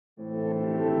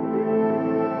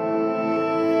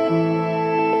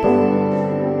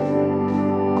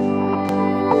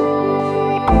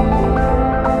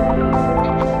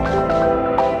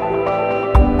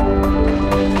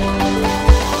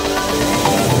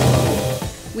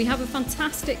We have a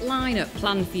fantastic lineup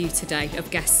planned for you today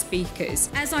of guest speakers.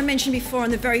 As I mentioned before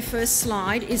on the very first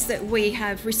slide, is that we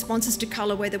have responses to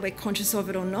colour whether we're conscious of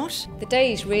it or not. The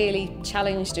day's really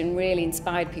challenged and really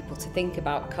inspired people to think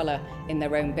about colour in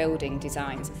their own building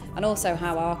designs, and also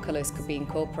how our colours could be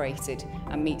incorporated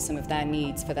and meet some of their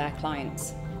needs for their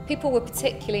clients. People were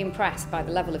particularly impressed by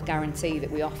the level of guarantee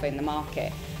that we offer in the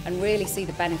market and really see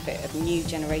the benefit of new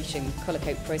generation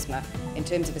Colorcoat Prisma in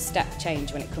terms of a step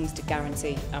change when it comes to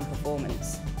guarantee and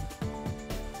performance.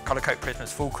 Colorcoat Prisma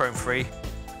is full chrome free.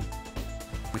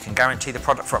 We can guarantee the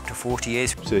product for up to 40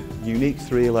 years. It's a unique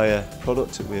 3-layer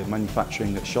product that we're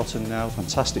manufacturing at Shotton now.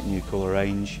 Fantastic new colour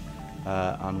range,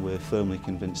 and we're firmly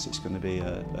convinced it's going to be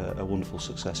a wonderful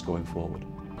success going forward.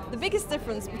 The biggest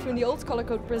difference between the old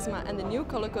Colorcoat Prisma and the new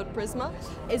Colorcoat Prisma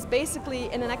is basically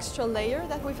in an extra layer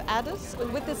that we've added.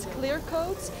 With this clear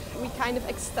coat, we kind of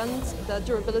extend the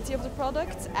durability of the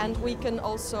product, and we can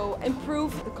also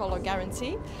improve the color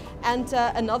guarantee. And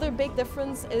another big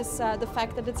difference is the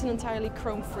fact that it's an entirely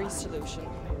chrome-free solution.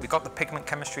 We've got the pigment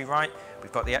chemistry right,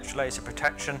 we've got the extra layers of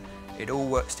protection, it all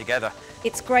works together.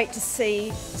 It's great to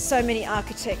see so many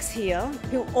architects here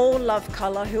who all love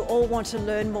colour, who all want to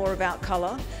learn more about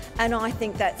colour, and I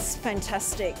think that's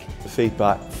fantastic. The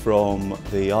feedback from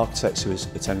the architects who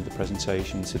attended the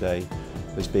presentation today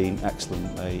has been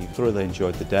excellent. They thoroughly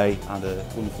enjoyed the day and a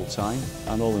wonderful time,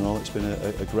 and all in all it's been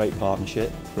a great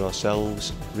partnership for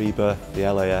ourselves, REBA,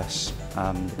 the LAS,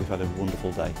 and we've had a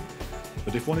wonderful day.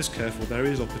 But if one is careful, there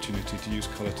is opportunity to use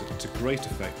colour to great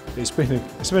effect. It's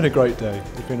been a great day.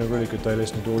 It's been a really good day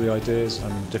listening to all the ideas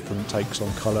and different takes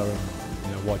on colour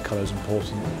and why colour is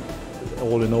important.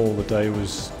 All in all, the day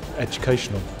was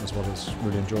educational as well as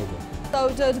really enjoyable. So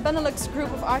the Benelux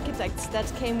group of architects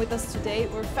that came with us today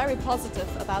were very positive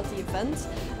about the event.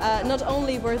 Not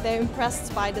only were they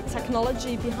impressed by the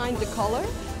technology behind the color,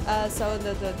 so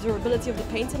the durability of the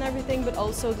paint and everything, but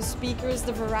also the speakers,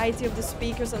 the variety of the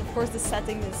speakers, and of course the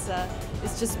setting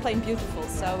is just plain beautiful.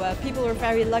 So people were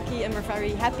very lucky and were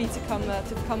very happy to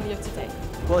come here today.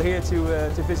 We're here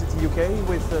to visit the UK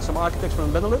with some architects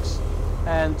from Benelux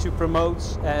and to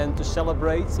promote and to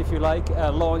celebrate, if you like,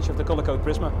 a launch of the Colorcoat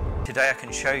Prisma. Today I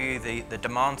can show you the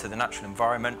demands of the natural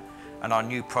environment and our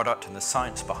new product and the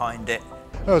science behind it.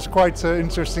 It was quite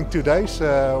interesting 2 days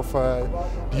of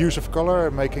the use of color,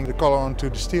 making the color onto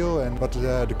the steel, and what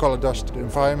the color does to the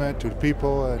environment, to the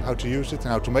people, and how to use it and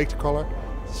how to make the color.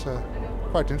 It's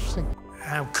quite interesting.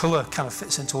 How colour kind of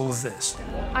fits into all of this.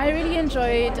 I really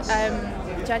enjoyed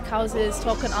Jack House's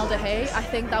talk on Alder Hey. I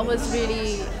think that was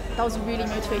really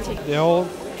motivating. They all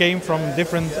came from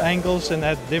different angles and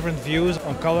had different views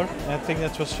on colour. I think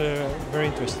that was very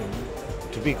interesting.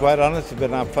 To be quite honest,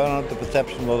 when I found out the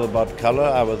perception was about colour,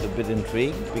 I was a bit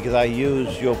intrigued because I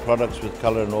use your products with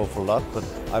colour an awful lot, but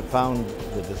I found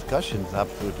the discussions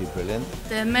absolutely brilliant.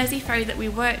 The Mersey ferry that we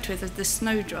worked with was the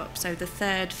Snowdrop, so the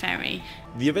third ferry.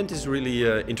 The event is really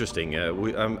interesting.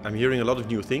 I'm hearing a lot of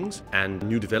new things and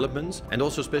new developments, and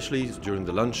also especially during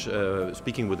the lunch,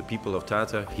 speaking with the people of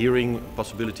Tata, hearing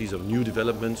possibilities of new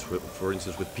developments, for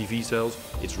instance with PV cells.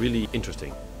 It's really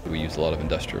interesting. We use a lot of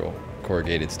industrial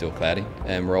corrugated steel cladding,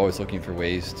 and we're always looking for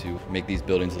ways to make these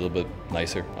buildings a little bit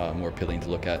nicer, more appealing to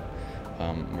look at.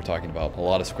 We're talking about a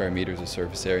lot of square meters of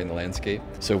surface area in the landscape.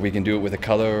 So if we can do it with a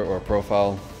color or a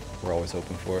profile, we're always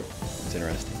open for it. It's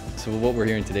interesting. So what we're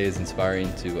hearing today is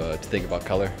inspiring to think about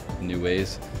color in new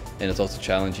ways, and it's also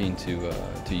challenging to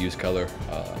use color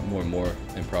more and more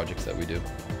in projects that we do.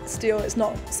 Steel is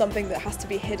not something that has to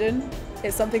be hidden,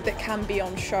 it's something that can be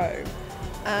on show,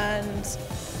 and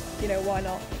why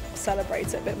not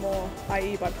celebrate it a bit more,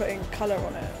 i.e. by putting colour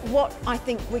on it. What I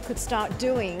think we could start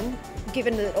doing,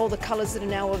 given that all the colours that are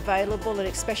now available, and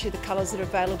especially the colours that are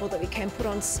available that we can put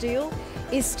on steel,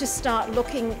 is to start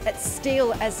looking at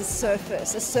steel as a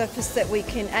surface that we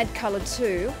can add colour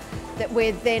to, that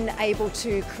we're then able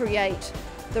to create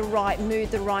the right mood,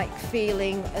 the right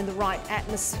feeling and the right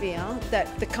atmosphere that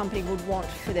the company would want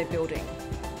for their building.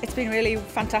 It's been really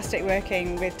fantastic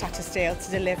working with Tata Steel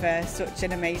to deliver such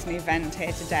an amazing event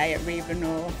here today at REBA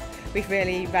North. We've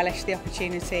really relished the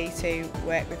opportunity to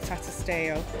work with Tata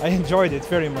Steel. I enjoyed it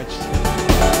very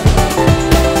much.